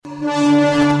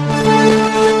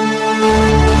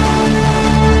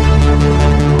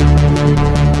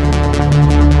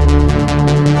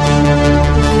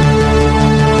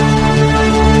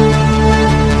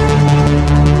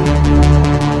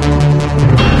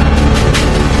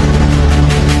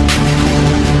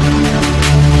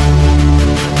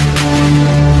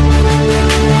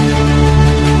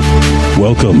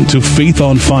Welcome to Faith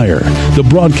on Fire, the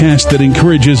broadcast that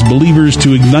encourages believers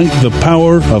to ignite the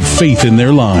power of faith in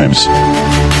their lives.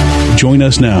 Join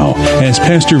us now as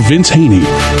Pastor Vince Haynie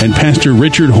and Pastor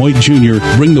Richard Hoyt Jr.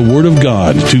 bring the Word of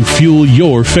God to fuel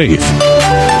your faith.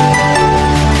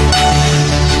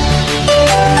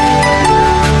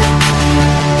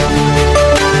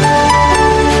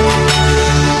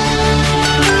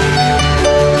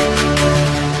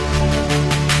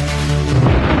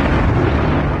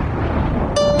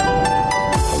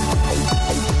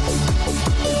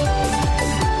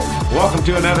 Welcome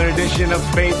to another edition of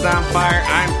Faith on Fire.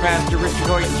 I'm Pastor Richard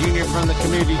Hoyt Jr. from the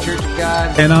Community Church of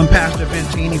God. And I'm Pastor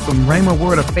Vince Haynie from Rhema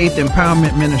Word of Faith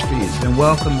Empowerment Ministries. And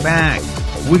welcome back.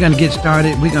 We're going to get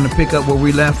started. We're going to pick up where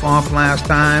we left off last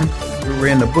time. We were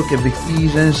in the book of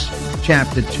Ephesians,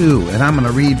 chapter 2. And I'm going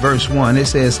to read verse 1. It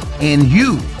says, "And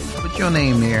you," put your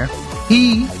name there,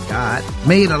 "He, God,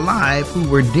 made alive who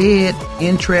were dead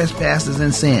in trespasses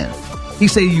and sin." He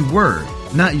said you were.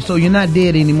 So you're not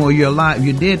dead anymore. You're alive.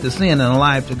 You're dead to sin and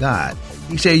alive to God.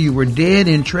 He said you were dead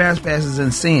in trespasses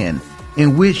and sin,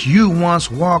 in which you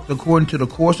once walked according to the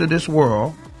course of this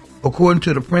world, according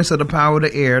to the prince of the power of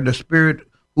the air, the spirit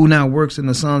who now works in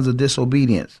the sons of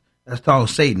disobedience. That's called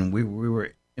Satan. We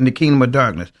were in the kingdom of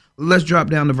darkness. Let's drop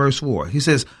down to verse 4. He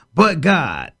says, "But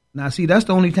God." Now, see, that's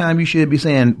the only time you should be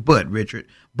saying "but," Richard.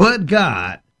 "But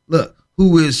God, look,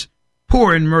 who is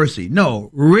poor in mercy." No,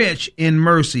 rich in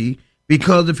mercy,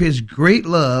 because of his great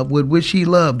love with which he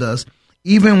loved us,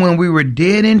 even when we were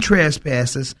dead in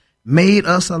trespasses, made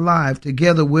us alive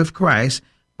together with Christ.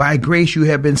 By grace you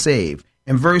have been saved.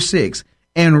 And verse 6,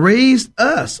 "And raised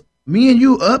us," me and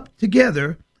you, "up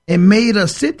together, and made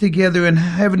us sit together in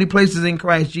heavenly places in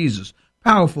Christ Jesus."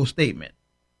 Powerful statement.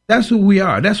 That's who we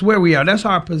are. That's where we are. That's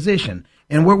our position.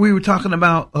 And what we were talking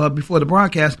about before the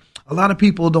broadcast, a lot of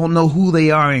people don't know who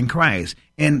they are in Christ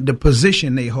and the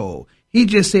position they hold. He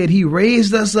just said he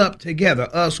raised us up together,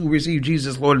 us who received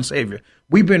Jesus, Lord and Savior.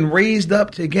 We've been raised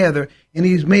up together, and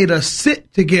he's made us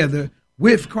sit together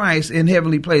with Christ in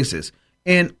heavenly places.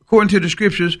 And according to the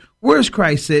scriptures, where's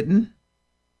Christ sitting?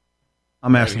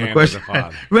 I'm asking a question.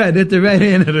 Right, at the right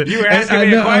hand of the... You were asking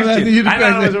me a question. I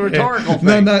thought it was a rhetorical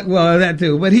thing. No, well, that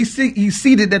too. But he's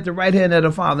seated at the right hand of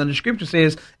the Father. And the scripture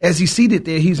says, as he's seated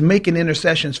there, he's making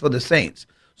intercessions for the saints.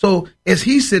 So as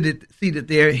he's seated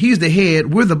there, he's the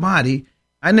head, we're the body.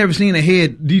 I never seen a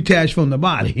head detached from the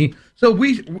body. So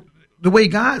the way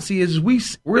God sees is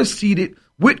we're seated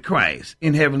with Christ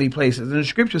in heavenly places. And the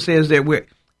scripture says that we're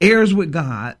heirs with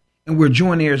God and we're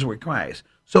joint heirs with Christ.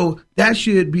 So that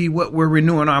should be what we're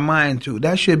renewing our mind to.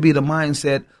 That should be the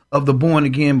mindset of the born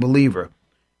again believer.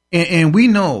 And we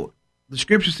know the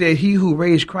scripture said he who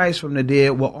raised Christ from the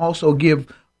dead will also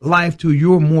give life to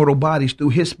your mortal bodies through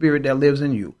his spirit that lives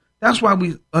in you. That's why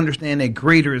we understand that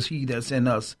greater is he that's in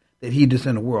us than he that's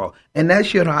in the world. And that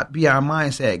should be our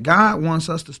mindset. God wants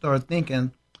us to start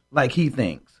thinking like he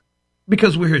thinks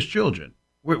because we're his children.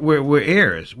 We're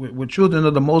heirs. We're children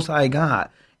of the Most High God.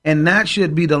 And that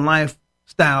should be the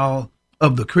lifestyle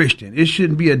of the Christian. It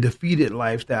shouldn't be a defeated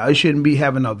lifestyle. It shouldn't be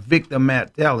having a victim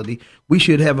mentality. We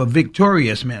should have a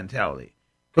victorious mentality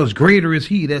because greater is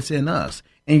he that's in us.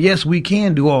 And yes, we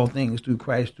can do all things through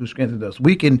Christ who strengthens us.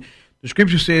 We can. The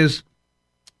scripture says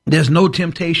there's no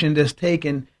temptation that's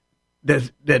taken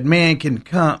that man can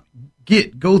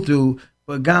go through,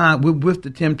 but God with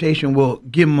the temptation will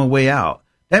give him a way out.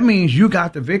 That means you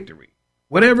got the victory.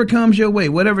 Whatever comes your way,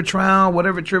 whatever trial,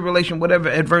 whatever tribulation, whatever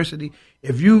adversity,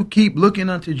 if you keep looking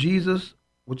unto Jesus,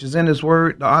 which is in his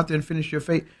word, the author and finisher of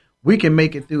faith, we can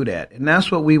make it through that. And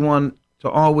that's what we want to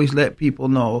always let people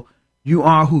know. You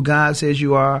are who God says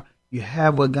you are. You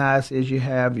have what God says you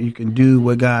have. You can do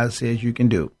what God says you can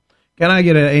do. Can I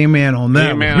get an amen on that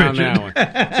amen one, on that one.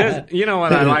 Just, you know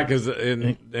what I like is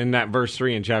in that verse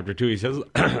 3 in chapter 2, he says,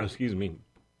 excuse me,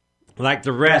 like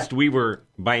the rest, we were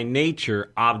by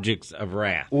nature objects of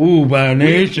wrath. Ooh, by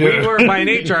nature. We were by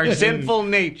nature, our sinful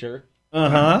nature,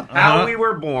 how we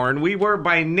were born, we were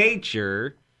by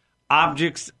nature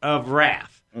objects of wrath.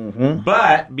 Mm-hmm.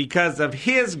 But because of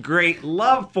his great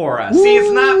love for us. See,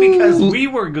 it's not because we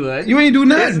were good. You ain't do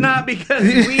nothing. It's not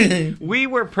because we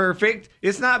were perfect.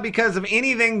 It's not because of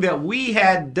anything that we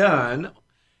had done.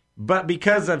 But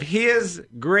because of his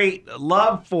great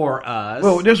love for us,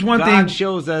 God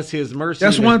shows us his mercy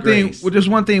and his grace. There's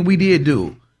one thing we did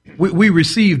do. We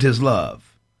received his love.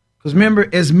 Because remember,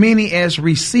 as many as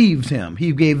received him,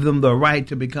 he gave them the right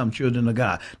to become children of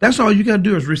God. That's all you got to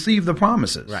do is receive the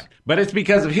promises. Right. But it's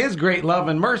because of his great love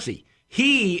and mercy.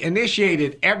 He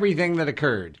initiated everything that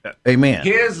occurred. Amen.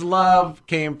 His love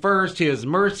came first. His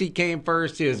mercy came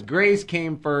first. His grace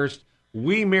came first.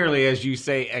 We merely, as you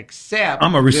say, accept.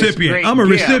 I'm a recipient. I'm a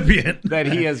recipient that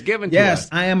He has given to us. Yes,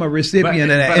 I am a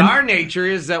recipient of that. But our nature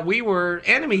is that we were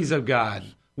enemies of God.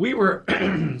 We were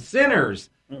sinners.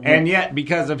 Mm-hmm. And yet,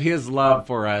 because of His love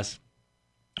for us,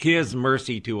 His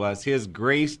mercy to us, His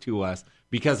grace to us,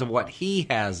 because of what He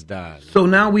has done. So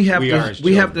now we have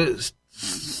to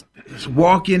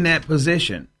walk in that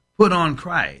position, put on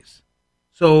Christ.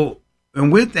 So,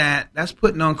 and with that, that's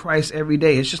putting on Christ every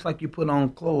day. It's just like you put on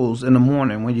clothes in the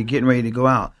morning when you're getting ready to go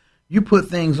out. You put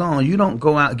things on. You don't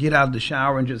go out, get out of the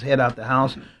shower, and just head out the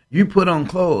house. You put on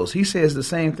clothes. He says the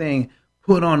same thing,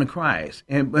 put on Christ.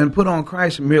 And put on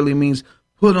Christ merely means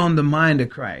put on the mind of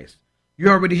Christ. You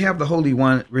already have the Holy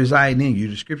One residing in you.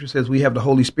 The Scripture says we have the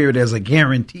Holy Spirit as a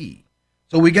guarantee.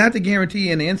 So we got the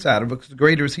guarantee in the inside of it, because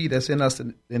greater is He that's in us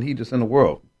than he that's in the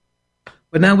world.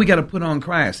 But now we got to put on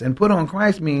Christ. And put on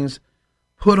Christ means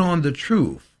put on the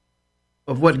truth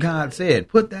of what God said.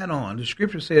 Put that on. The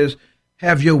Scripture says,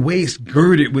 have your waist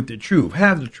girded with the truth.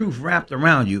 Have the truth wrapped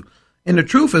around you. And the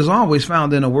truth is always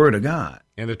found in the Word of God.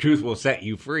 And the truth will set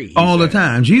you free. All the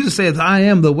time. Jesus says, I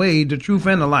am the way, the truth,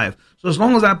 and the life. So as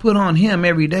long as I put on Him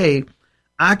every day,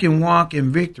 I can walk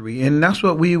in victory. And that's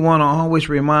what we want to always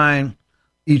remind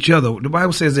each other. The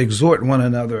Bible says exhort one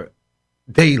another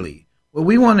daily. Well,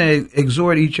 we want to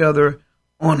exhort each other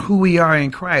on who we are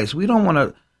in Christ. We don't want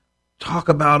to talk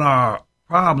about our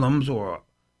problems, or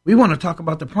we want to talk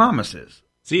about the promises.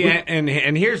 See, and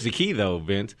here's the key, though,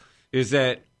 Vince, is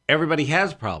that everybody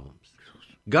has problems.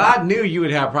 God knew you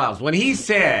would have problems.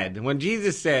 When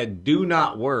Jesus said, do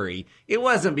not worry, it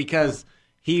wasn't because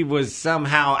He was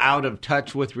somehow out of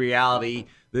touch with reality,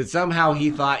 that somehow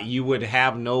He thought you would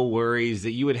have no worries,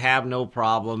 that you would have no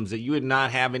problems, that you would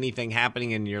not have anything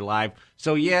happening in your life.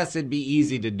 So yes, it'd be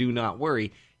easy to do not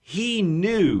worry. He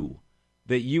knew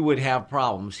that you would have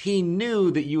problems. He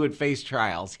knew that you would face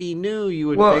trials. He knew you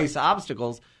would face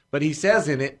obstacles. But He says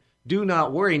in it, do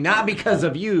not worry, not because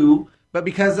of you, but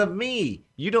because of me.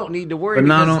 You don't need to worry,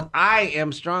 because I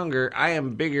am stronger, I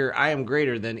am bigger, I am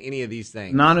greater than any of these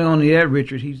things. Not only that,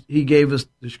 Richard, he gave us,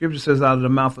 the Scripture says, out of the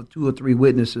mouth of 2 or 3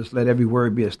 witnesses, let every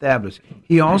word be established.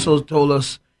 He also told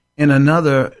us in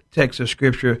another text of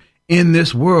Scripture, in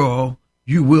this world,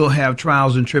 you will have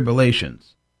trials and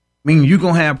tribulations. I mean, you're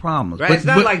going to have problems. Right? It's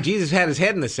not like Jesus had His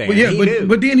head in the sand.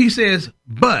 But then He says,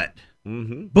 but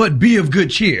be of good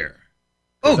cheer.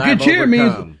 Oh, good cheer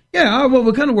means, I've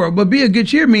overcome the world. But be of good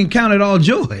cheer means count it all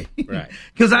joy. Right.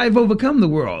 Because I've overcome the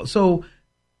world. So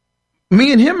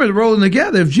me and Him are rolling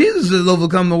together. If Jesus has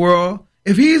overcome the world,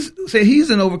 if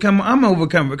He's an overcomer, I'm an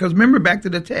overcomer. Because remember, back to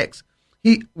the text,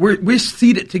 we're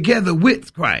seated together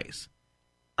with Christ.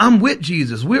 I'm with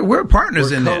Jesus. We're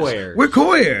partners in this. We're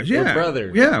co-heirs. Yeah. We're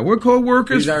brothers. Yeah, we're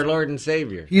co-workers. He's our Lord and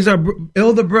Savior. He's our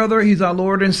elder brother. He's our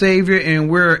Lord and Savior, and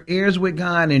we're heirs with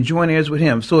God and joint heirs with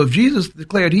Him. So if Jesus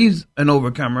declared He's an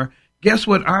overcomer, guess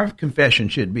what our confession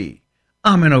should be?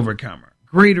 I'm an overcomer.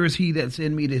 Greater is He that's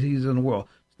in me than He's in the world.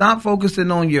 Stop focusing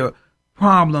on your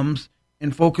problems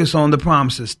and focus on the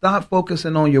promises. Stop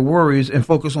focusing on your worries and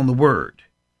focus on the Word.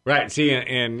 Right. See,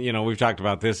 and we've talked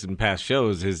about this in past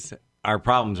shows, is our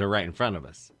problems are right in front of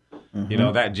us.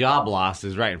 Mm-hmm. That job loss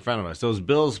is right in front of us. Those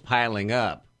bills piling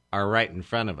up are right in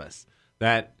front of us.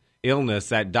 That illness,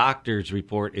 that doctor's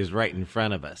report is right in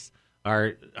front of us.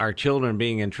 Our children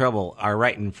being in trouble are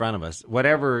right in front of us.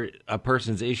 Whatever a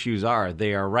person's issues are,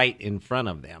 they are right in front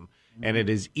of them. Mm-hmm. And it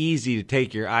is easy to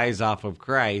take your eyes off of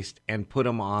Christ and put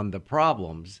them on the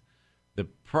problems. The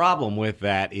problem with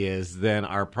that is then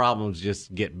our problems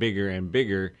just get bigger and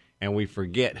bigger, and we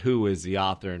forget who is the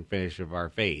author and finisher of our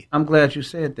faith. I'm glad you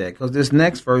said that, because this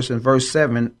next verse, in verse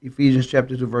 7, Ephesians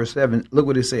chapter 2, verse 7, look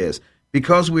what it says.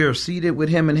 Because we are seated with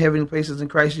Him in heavenly places in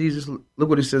Christ Jesus, look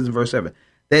what it says in verse 7,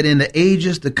 that in the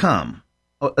ages to come,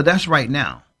 that's right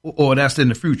now, or that's in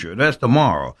the future, that's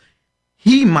tomorrow,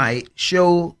 He might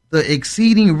show the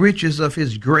exceeding riches of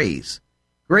His grace.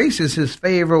 Grace is His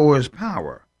favor or His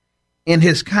power, and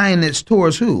His kindness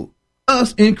towards who?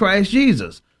 Us in Christ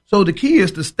Jesus. So the key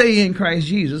is to stay in Christ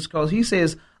Jesus, because He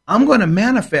says, I'm going to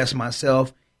manifest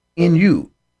myself in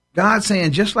you. God's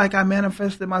saying, just like I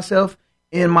manifested myself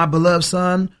in my beloved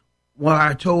Son, when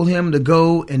I told Him to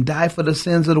go and die for the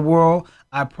sins of the world,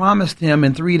 I promised Him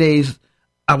in 3 days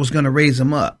I was going to raise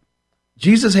Him up.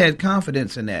 Jesus had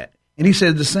confidence in that. And He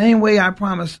said, the same way I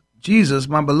promised Jesus,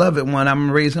 my beloved one, I'm going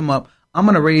to raise Him up, I'm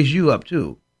going to raise you up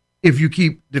too, if you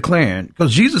keep declaring.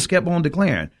 Because Jesus kept on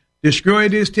declaring. Destroy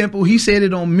this temple. He said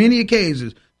it on many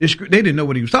occasions. They didn't know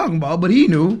what He was talking about, but He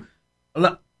knew.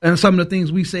 And some of the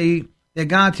things we say that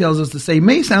God tells us to say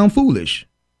may sound foolish,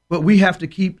 but we have to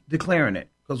keep declaring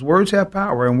it, because words have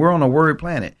power, and we're on a word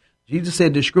planet. Jesus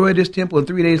said, destroy this temple, and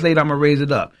 3 days later I'm going to raise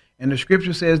it up. And the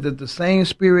scripture says that the same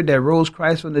spirit that rose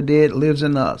Christ from the dead lives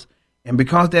in us. And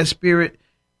because that spirit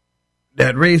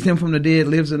that raised him from the dead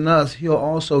lives in us, he'll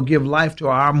also give life to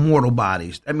our mortal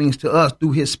bodies. That means to us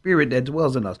through his spirit that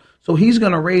dwells in us. So he's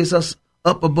going to raise us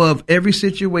up above every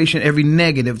situation, every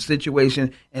negative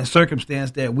situation and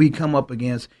circumstance that we come up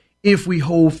against if we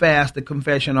hold fast the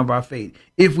confession of our faith,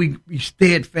 if we be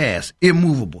steadfast,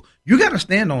 immovable. You got to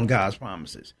stand on God's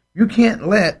promises. You can't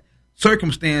let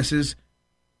circumstances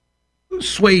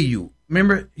sway you.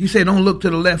 Remember, he said, don't look to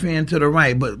the left hand, to the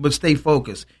right, but stay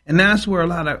focused. And that's where a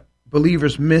lot of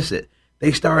believers miss it.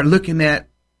 They start looking at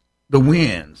the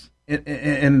winds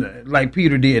and like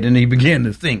Peter did, and he began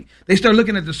to think. They start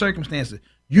looking at the circumstances.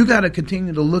 You got to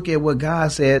continue to look at what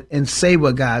God said and say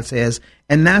what God says,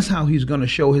 and that's how he's going to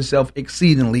show himself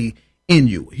exceedingly in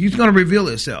you. He's going to reveal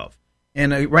himself.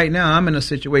 And right now I'm in a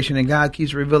situation, and God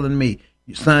keeps revealing me,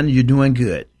 son, you're doing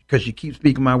good because you keep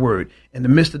speaking my word. In the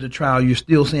midst of the trial, you're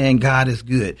still saying God is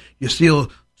good. You're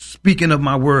still speaking of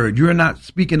my word. You're not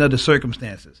speaking of the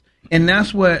circumstances. And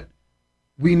that's what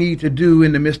we need to do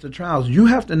in the midst of trials. You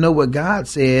have to know what God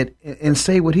said and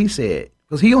say what he said,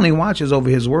 because he only watches over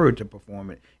his word to perform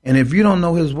it. And if you don't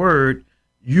know his word,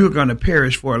 you're going to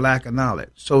perish for a lack of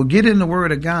knowledge. So get in the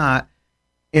word of God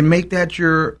and make that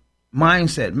your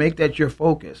mindset, make that your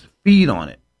focus, feed on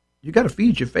it. You got to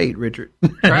feed your faith, Richard.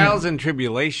 Trials and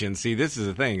tribulations. See, this is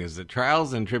the thing, is that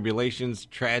trials and tribulations,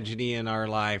 tragedy in our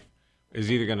life, is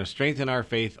either going to strengthen our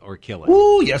faith or kill it.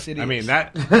 Ooh, yes, it is. I mean,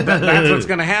 that's what's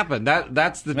going to happen.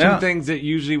 That's the two things that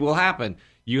usually will happen.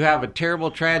 You have a terrible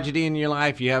tragedy in your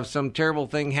life. You have some terrible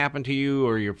thing happen to you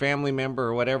or your family member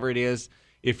or whatever it is.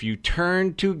 If you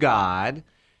turn to God,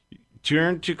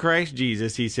 turn to Christ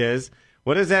Jesus, he says,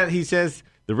 what is that? He says,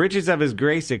 the riches of his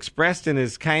grace expressed in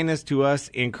his kindness to us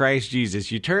in Christ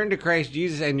Jesus. You turn to Christ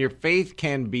Jesus and your faith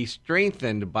can be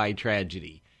strengthened by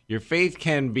tragedy. Your faith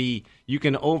can be, you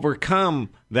can overcome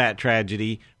that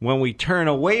tragedy. When we turn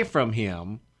away from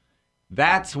him,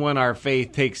 that's when our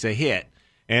faith takes a hit.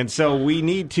 And so we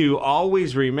need to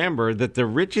always remember that the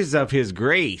riches of his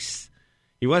grace,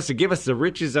 he wants to give us the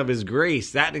riches of his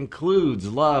grace. That includes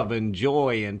love and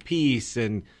joy and peace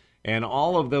and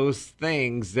all of those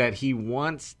things that he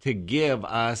wants to give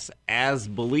us as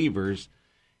believers.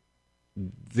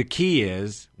 The key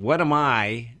is, what am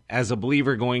I, as a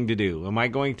believer, going to do? Am I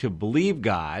going to believe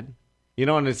God? You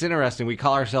know, and it's interesting, we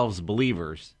call ourselves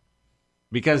believers.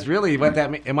 Because really, what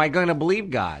that means, am I going to believe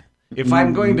God? If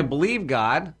I'm going to believe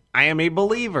God, I am a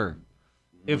believer.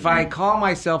 If I call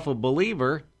myself a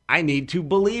believer, I need to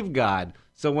believe God.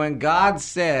 So when God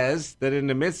says that in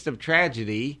the midst of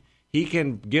tragedy, he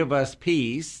can give us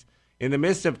peace, in the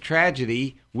midst of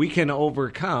tragedy, we can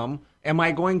overcome. Am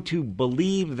I going to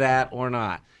believe that or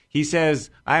not? He says,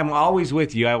 I am always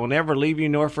with you. I will never leave you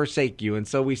nor forsake you. And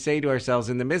so we say to ourselves,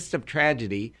 in the midst of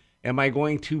tragedy, am I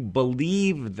going to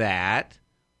believe that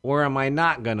or am I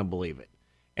not going to believe it?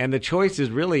 And the choice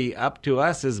is really up to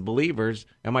us as believers.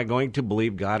 Am I going to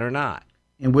believe God or not?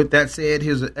 And with that said,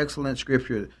 here's an excellent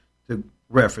scripture to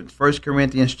reference. 1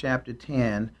 Corinthians chapter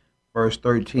 10, verse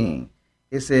 13.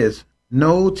 It says,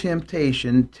 no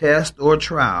temptation, test, or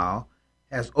trial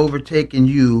has overtaken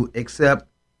you except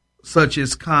such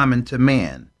is common to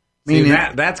man. Meaning,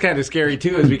 that's kind of scary,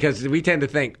 too, is because we tend to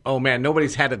think, oh, man,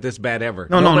 nobody's had it this bad ever.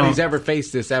 Nobody's ever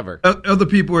faced this ever. Other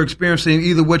people are experiencing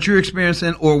either what you're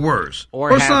experiencing or worse.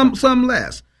 Or some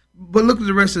less. But look at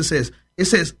the rest it says. It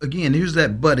says, again, here's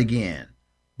that but again.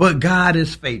 But God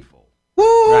is faithful.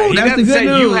 Woo! Right. He that's doesn't the good say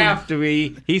news. you have to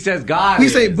be. He says God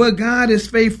is. He said, but God is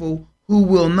faithful, who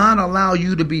will not allow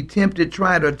you to be tempted,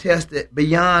 tried, or tested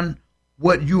beyond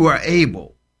what you are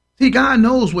able. See, God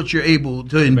knows what you're able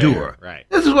to endure. Right.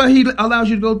 This is why he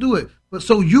allows you to go do it. But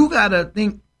so you got to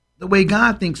think the way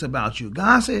God thinks about you.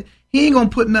 God said he ain't going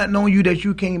to put nothing on you that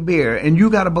you can't bear. And you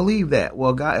got to believe that.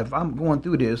 Well, God, if I'm going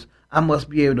through this, I must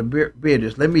be able to bear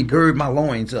this. Let me gird my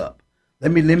loins up.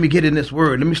 Let me get in this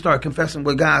word. Let me start confessing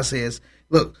what God says.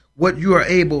 Look, what you are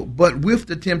able, but with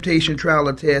the temptation, trial,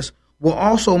 or test, will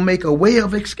also make a way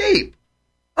of escape.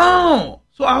 Oh,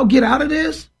 so I'll get out of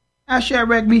this? Ask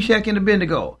Shadrach, Meshach, and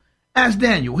Abednego. Ask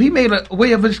Daniel. He made a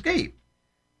way of escape.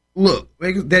 Look,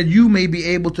 that you may be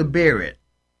able to bear it.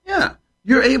 Yeah,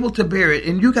 you're able to bear it,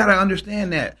 and you got to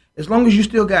understand that. As long as you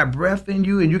still got breath in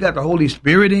you and you got the Holy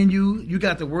Spirit in you, you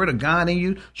got the Word of God in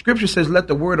you. Scripture says, let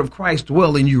the Word of Christ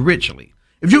dwell in you richly.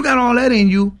 If you got all that in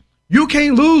you, you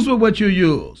can't lose with what you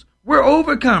use. We're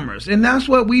overcomers, and that's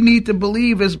what we need to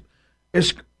believe as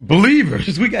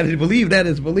believers. We got to believe that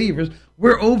as believers.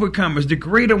 We're overcomers. The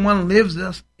greater one lives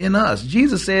in us.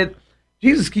 Jesus said,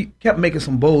 Jesus kept making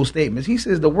some bold statements. He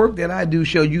says, the work that I do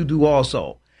shall you do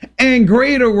also, and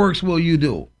greater works will you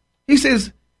do. He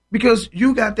says, because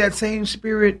you got that same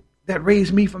spirit that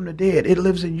raised me from the dead. It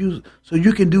lives in you, so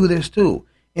you can do this too.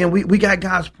 And we got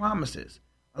God's promises.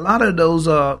 A lot of those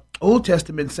Old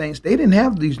Testament saints, they didn't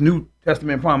have these New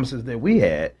Testament promises that we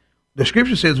had. The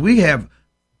scripture says we have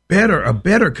a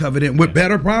better covenant with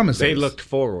better promises. They looked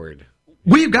forward.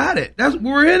 We've got it.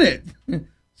 We're in it.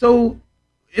 So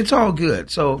it's all good.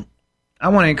 So I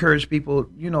want to encourage people,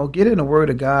 get in the Word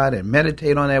of God and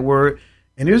meditate on that Word.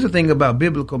 And here's the thing about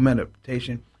biblical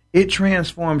meditation. It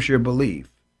transforms your belief.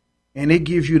 And it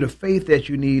gives you the faith that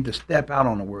you need to step out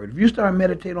on the Word. If you start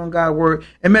meditating on God's Word,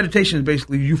 and meditation is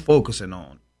basically you focusing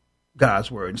on God's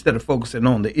Word instead of focusing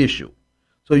on the issue.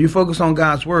 So you focus on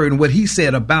God's Word and what He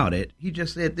said about it. He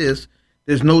just said this: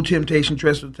 there's no temptation,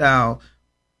 versatile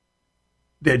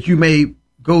that you may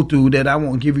go through that I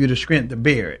won't give you the strength to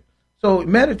bear it. So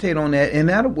meditate on that, and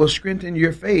that will strengthen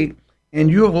your faith, and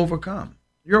you'll overcome.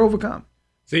 You're overcome.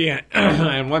 See,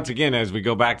 and once again, as we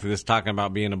go back to this talking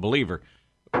about being a believer,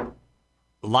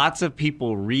 lots of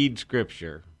people read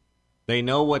Scripture. They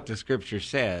know what the Scripture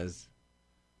says,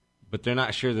 but they're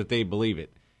not sure that they believe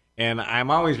it. And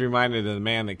I'm always reminded of the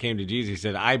man that came to Jesus. He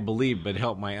said, I believe, but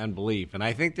help my unbelief. And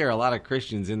I think there are a lot of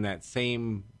Christians in that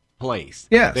same place.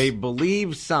 Yes. They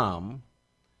believe some,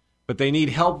 but they need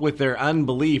help with their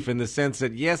unbelief in the sense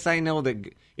that, yes, I know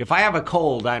that if I have a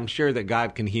cold, I'm sure that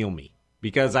God can heal me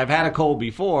because I've had a cold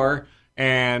before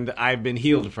and I've been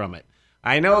healed from it.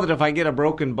 I know that if I get a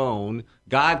broken bone,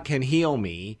 God can heal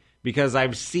me because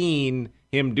I've seen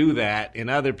Him do that in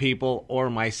other people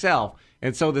or myself.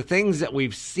 And so the things that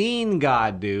we've seen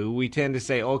God do, we tend to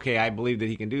say, okay, I believe that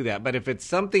He can do that. But if it's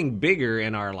something bigger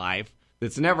in our life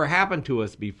that's never happened to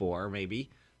us before,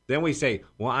 maybe, then we say,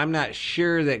 well, I'm not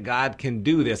sure that God can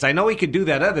do this. I know He could do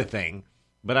that other thing,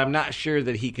 but I'm not sure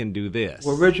that He can do this.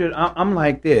 Well, Richard, I'm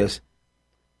like this.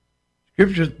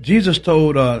 Scripture, Jesus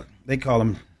told,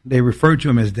 they refer to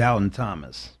him as Doubting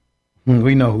Thomas.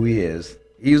 We know who he is.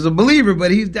 He was a believer,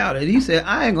 but he's doubted. He said,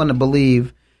 I ain't going to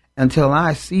believe until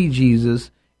I see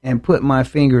Jesus and put my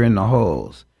finger in the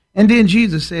holes. And then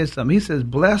Jesus says something. He says,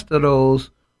 blessed are those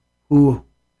who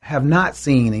have not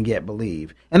seen and yet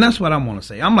believe. And that's what I want to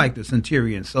say. I'm like the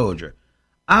centurion soldier.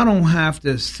 I don't have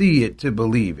to see it to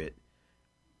believe it.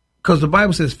 Because the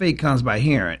Bible says faith comes by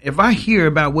hearing. If I hear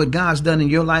about what God's done in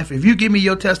your life, if you give me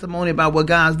your testimony about what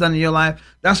God's done in your life,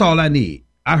 that's all I need.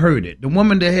 I heard it. The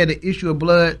woman that had the issue of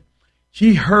blood,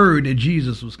 she heard that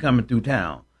Jesus was coming through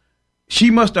town.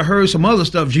 She must have heard some other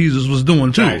stuff Jesus was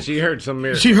doing too. Right, she heard some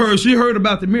miracles. She heard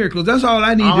about the miracles. That's all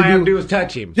I need all to do. All I have to do is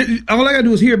touch Him. All I got to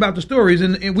do is hear about the stories,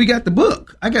 and we got the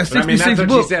book. I got 66 that's what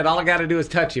books. she said. All I got to do is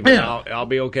touch Him, yeah. and I'll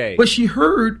be okay. But she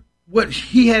heard what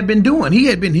He had been doing. He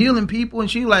had been healing people, and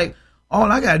she like,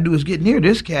 all I got to do is get near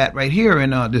this cat right here,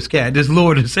 and this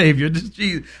Lord and Savior, this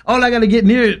Jesus. All I got to get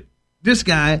near this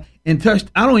guy and touch.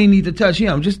 I don't even need to touch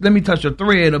him. Just let me touch a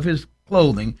thread of his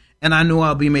clothing, and I know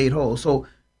I'll be made whole. So,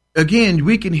 again,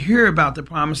 we can hear about the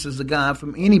promises of God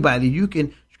from anybody.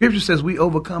 Scripture says we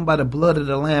overcome by the blood of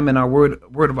the Lamb and our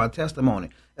word of our testimony.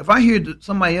 If I hear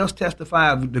somebody else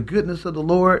testify of the goodness of the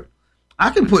Lord, I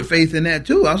can put faith in that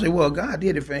too. I'll say, well, God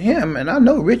did it for him, and I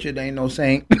know Richard ain't no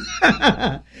saint.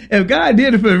 If God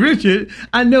did it for Richard,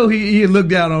 I know he looked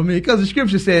down on me, because the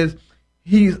Scripture says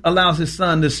He allows His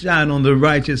sun to shine on the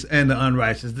righteous and the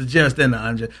unrighteous, the just and the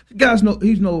unjust.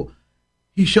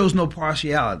 He shows no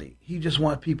partiality. He just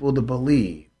wants people to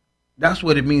believe. That's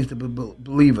what it means to be a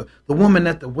believer. The woman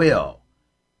at the well,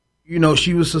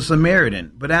 she was a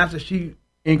Samaritan, but after she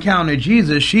encountered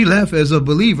Jesus, she left as a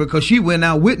believer because she went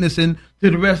out witnessing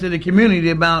to the rest of the community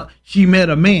about she met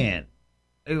a man.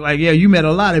 Like, yeah, you met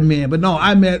a lot of men, but no,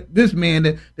 I met this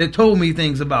man that told me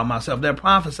things about myself, that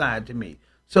prophesied to me.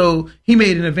 So He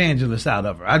made an evangelist out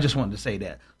of her. I just wanted to say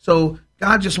that. So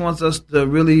God just wants us to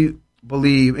really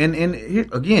believe. And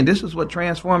again, this is what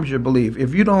transforms your belief.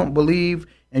 If you don't believe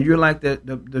and you're like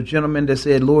the gentleman that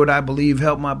said, Lord, I believe,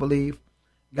 help my belief,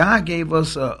 God gave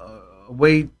us a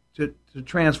way to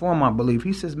transform my belief.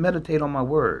 He says, meditate on my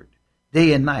word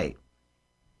day and night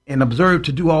and observe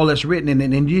to do all that's written in it,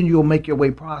 and then you'll make your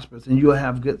way prosperous and you'll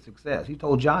have good success. He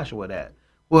told Joshua that.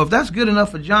 Well, if that's good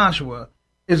enough for Joshua,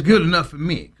 it's good enough for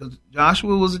me, because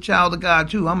Joshua was a child of God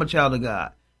too. I'm a child of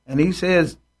God. And he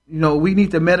says, we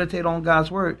need to meditate on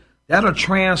God's word. That'll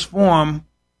transform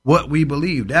what we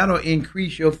believe. That'll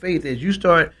increase your faith as you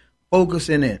start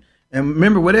focusing in. And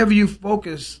remember, whatever you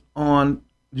focus on,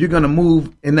 you're going to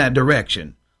move in that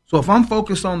direction. So if I'm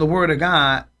focused on the word of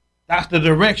God, that's the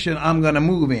direction I'm going to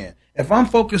move in. If I'm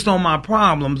focused on my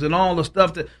problems and all the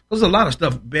stuff there's a lot of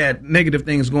stuff, bad, negative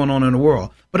things going on in the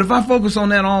world. But if I focus on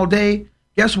that all day,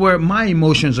 guess where my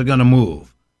emotions are going to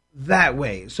move? That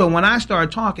way. So when I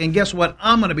start talking, guess what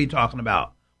I'm going to be talking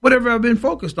about? Whatever I've been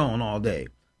focused on all day.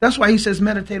 That's why he says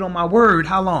meditate on my word.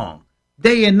 How long?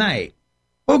 Day and night.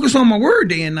 Focus on my word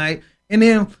day and night, and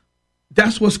then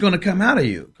that's what's going to come out of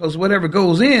you, because whatever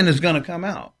goes in is going to come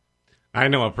out. I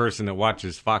know a person that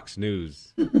watches Fox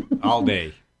News all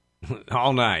day,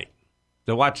 all night.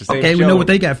 They watch the same show. Okay, we know what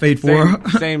they got paid for.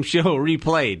 Same show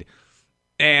replayed.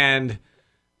 And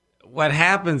what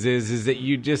happens is that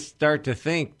you just start to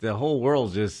think the whole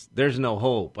world's there's no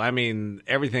hope. I mean,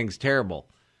 everything's terrible.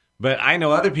 But I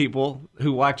know other people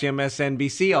who watch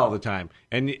MSNBC all the time.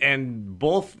 And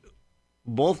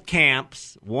both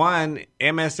camps, one,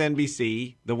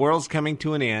 MSNBC, the world's coming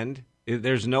to an end.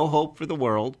 There's no hope for the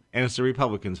world, and it's the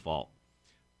Republicans' fault.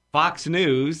 Fox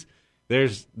News,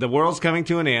 the world's coming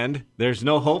to an end. There's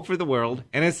no hope for the world,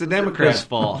 and it's the Democrats'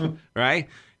 fault, right?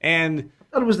 And I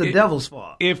thought it was the devil's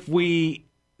fault.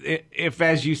 If,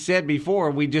 as you said before,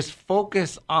 we just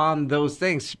focus on those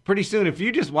things, pretty soon, if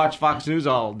you just watch Fox News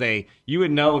all day, you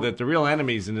would know that the real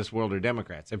enemies in this world are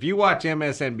Democrats. If you watch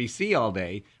MSNBC all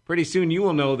day, pretty soon you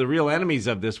will know the real enemies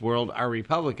of this world are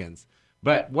Republicans.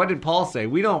 But what did Paul say?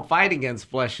 We don't fight against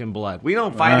flesh and blood. We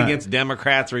don't fight against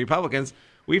Democrats or Republicans.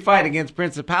 We fight against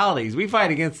principalities. We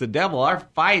fight against the devil. Our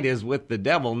fight is with the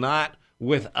devil, not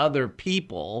with other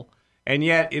people. And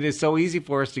yet it is so easy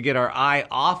for us to get our eye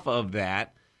off of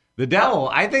that. The devil,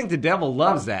 I think the devil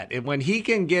loves that. And when he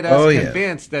can get us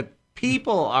convinced that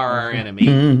people are our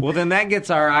enemy, well, then that gets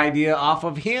our idea off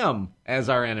of him as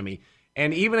our enemy.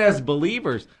 And even as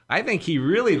believers, I think he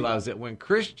really loves it when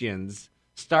Christians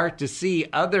start to see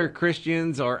other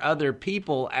Christians or other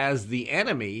people as the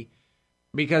enemy,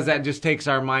 because that just takes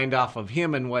our mind off of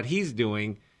him and what he's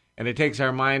doing. And it takes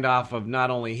our mind off of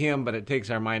not only him, but it takes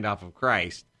our mind off of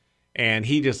Christ. And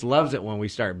he just loves it when we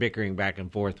start bickering back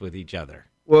and forth with each other.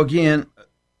 Well, again,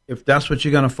 if that's what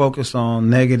you're going to focus on,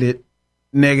 negative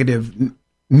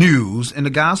news, and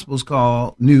the gospel's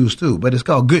called news too, but it's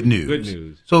called good news. Good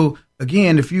news. So,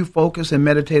 again, if you focus and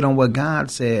meditate on what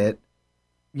God said,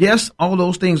 yes, all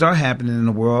those things are happening in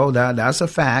the world. That's a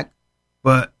fact.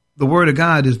 But the word of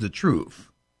God is the truth.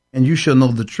 And you shall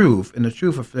know the truth, and the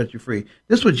truth will set you free.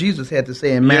 This is what Jesus had to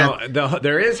say in Matthew.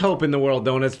 There is hope in the world,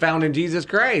 though, and it's found in Jesus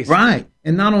Christ. Right.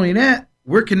 And not only that,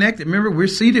 we're connected. Remember, we're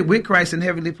seated with Christ in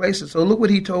heavenly places. So look what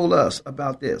he told us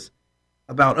about this,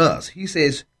 about us. He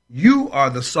says, you are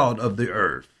the salt of the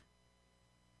earth.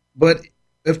 But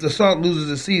if the salt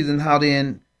loses its season, how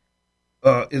then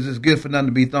is it good for nothing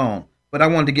to be thrown? But I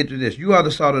wanted to get to this. You are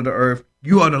the salt of the earth.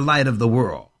 You are the light of the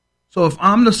world. So if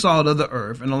I'm the salt of the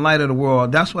earth and the light of the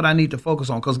world, that's what I need to focus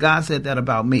on, because God said that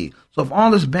about me. So if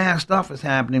all this bad stuff is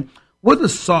happening, what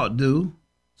does salt do?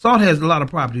 Salt has a lot of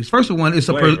properties. First of all,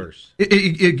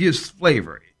 it gives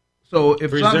flavor. So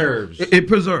if preserves. It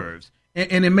preserves,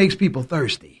 and it makes people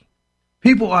thirsty.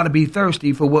 People ought to be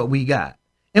thirsty for what we got.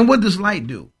 And what does light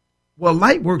do? Well,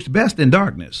 light works best in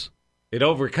darkness. It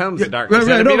overcomes the darkness.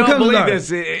 Right,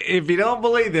 If you don't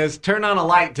believe this, turn on a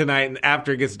light tonight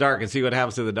after it gets dark and see what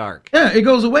happens to the dark. Yeah, it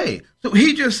goes away. So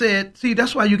he just said, see,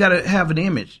 that's why you got to have an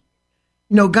image.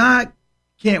 You know, God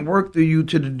can't work through you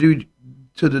to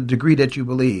the degree that you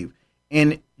believe.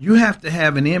 And you have to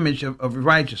have an image of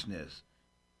righteousness.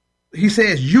 He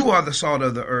says, you are the salt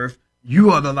of the earth.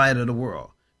 You are the light of the world.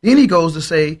 Then he goes to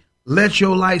say, let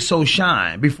your light so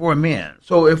shine before men.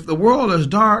 So if the world is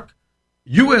dark,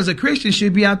 you as a Christian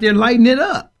should be out there lighting it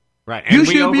up. Right. And you we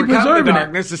should be preserving the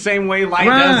darkness the same way light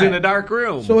does in a dark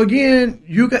room. So again,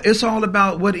 it's all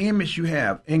about what image you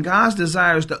have. And God's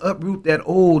desire is to uproot that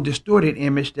old distorted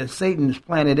image that Satan has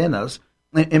planted in us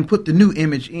and put the new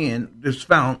image in that's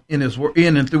found in his word,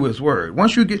 in and through his word.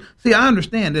 Once you I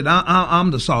understand that I'm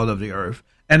the salt of the earth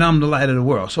and I'm the light of the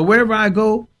world. So wherever I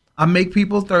go, I make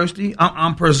people thirsty.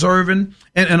 I'm preserving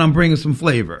and I'm bringing some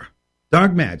flavor.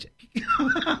 Dark magic.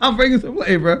 I'm bringing some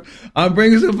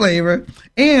flavor.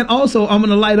 And also, I'm going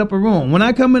to light up a room. When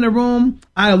I come in a room,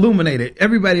 I illuminate it.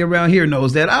 Everybody around here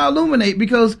knows that. I illuminate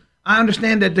because I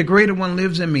understand that the greater one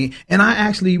lives in me. And I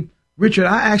actually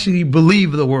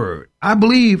believe the word. I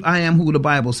believe I am who the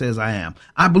Bible says I am.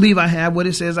 I believe I have what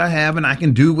it says I have, and I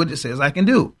can do what it says I can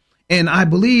do. And I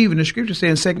believe, in the scripture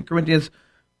says in 2 Corinthians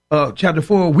chapter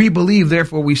 4, we believe,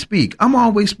 therefore we speak. I'm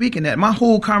always speaking that. My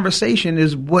whole conversation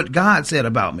is what God said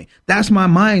about me. That's my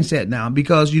mindset now,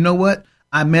 because you know what?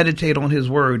 I meditate on his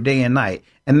word day and night.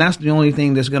 And that's the only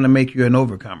thing that's going to make you an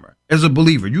overcomer. As a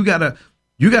believer, you gotta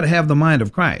have the mind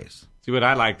of Christ. See, what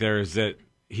I like there is that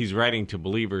he's writing to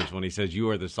believers when he says, you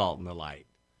are the salt and the light.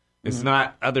 It's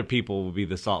not other people will be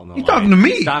the salt and the light. He's talking to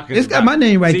me. It's got my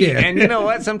name right there. And you know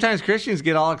what? Sometimes Christians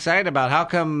get all excited about how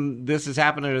come this is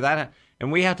happening or that.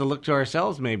 And we have to look to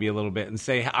ourselves maybe a little bit and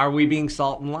say, are we being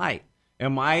salt and light?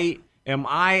 Am I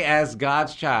as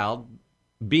God's child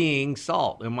being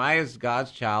salt? Am I as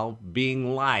God's child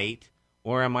being light,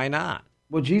 or am I not?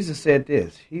 Well, Jesus said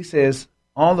this. He says,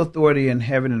 all authority in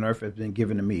heaven and earth has been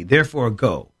given to me. Therefore,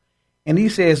 go. And he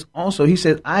says,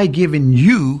 I given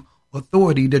you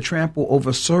authority to trample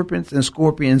over serpents and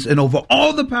scorpions and over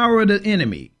all the power of the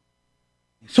enemy.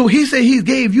 So he said he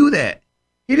gave you that.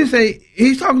 He didn't say,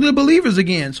 he's talking to the believers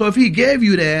again. So if he gave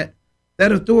you that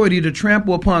authority to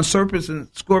trample upon serpents and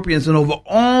scorpions and over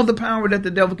all the power that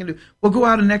the devil can do, well, go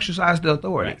out and exercise the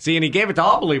authority. Right. See, and he gave it to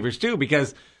all believers too,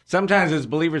 because sometimes as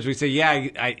believers we say,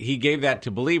 he gave that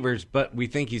to believers, but we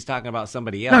think he's talking about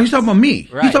somebody else. No, he's talking about me.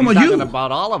 Right. He's talking about you.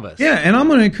 About all of us. Yeah, and I'm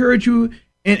going to encourage you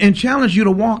and challenge you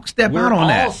to step out on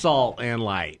that. We're all salt and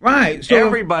light. Right. So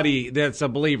everybody that's a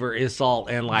believer is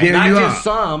salt and light, there not you just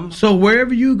are. some. So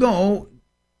wherever you go,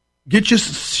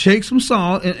 shake some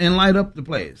salt and light up the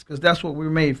place, because that's what we're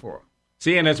made for.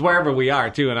 See, and it's wherever we are,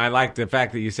 too, and I like the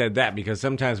fact that you said that, because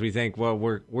sometimes we think, well,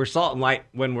 we're salt and light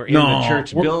when we're in the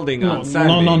church building on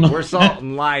Sunday. No. We're salt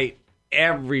and light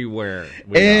everywhere.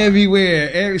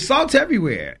 Everywhere. Salt's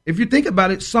everywhere. If you think about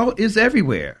it, salt is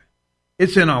everywhere.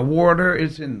 It's in our water.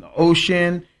 It's in the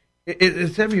ocean.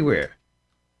 It's everywhere.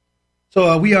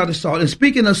 So we are the salt. And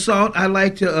speaking of salt, I'd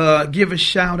like to give a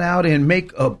shout-out and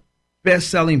make a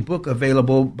best-selling book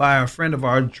available by a friend of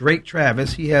ours, Drake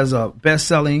Travis. He has a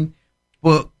best-selling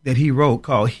book that he wrote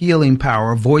called Healing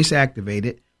Power, Voice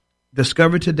Activated.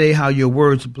 Discover today how your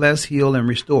words bless, heal, and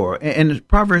restore. And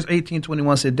Proverbs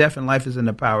 18:21 said, death and life is in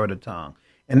the power of the tongue.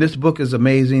 And this book is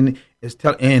amazing.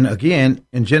 And again,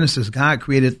 in Genesis, God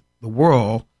created the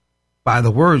world by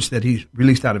the words that he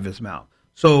released out of his mouth.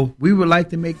 So we would like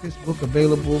to make this book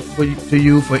available to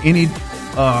you for any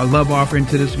love offering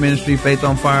to this ministry, Faith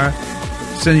on Fire.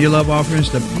 Send your love offerings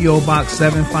to P.O. Box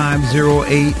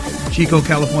 7508, Chico,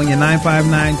 California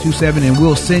 95927, and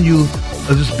we'll send you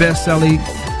this best-selling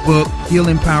book,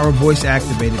 Healing Power, Voice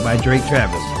Activated by Drake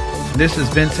Travis. This is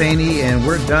Vince Haynie, and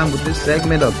we're done with this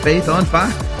segment of Faith on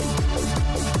Fire.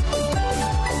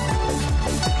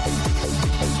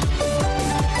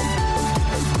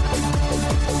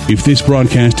 If this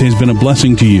broadcast has been a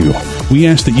blessing to you, we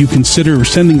ask that you consider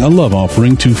sending a love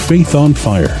offering to Faith on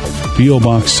Fire, P.O.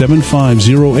 Box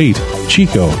 7508,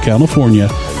 Chico, California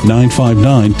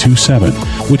 95927,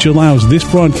 which allows this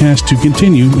broadcast to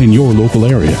continue in your local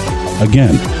area.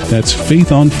 Again, that's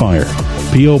Faith on Fire,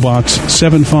 P.O. Box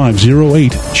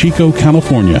 7508, Chico,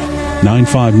 California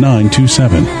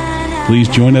 95927. Please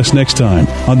join us next time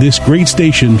on this great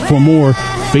station for more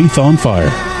Faith on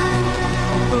Fire.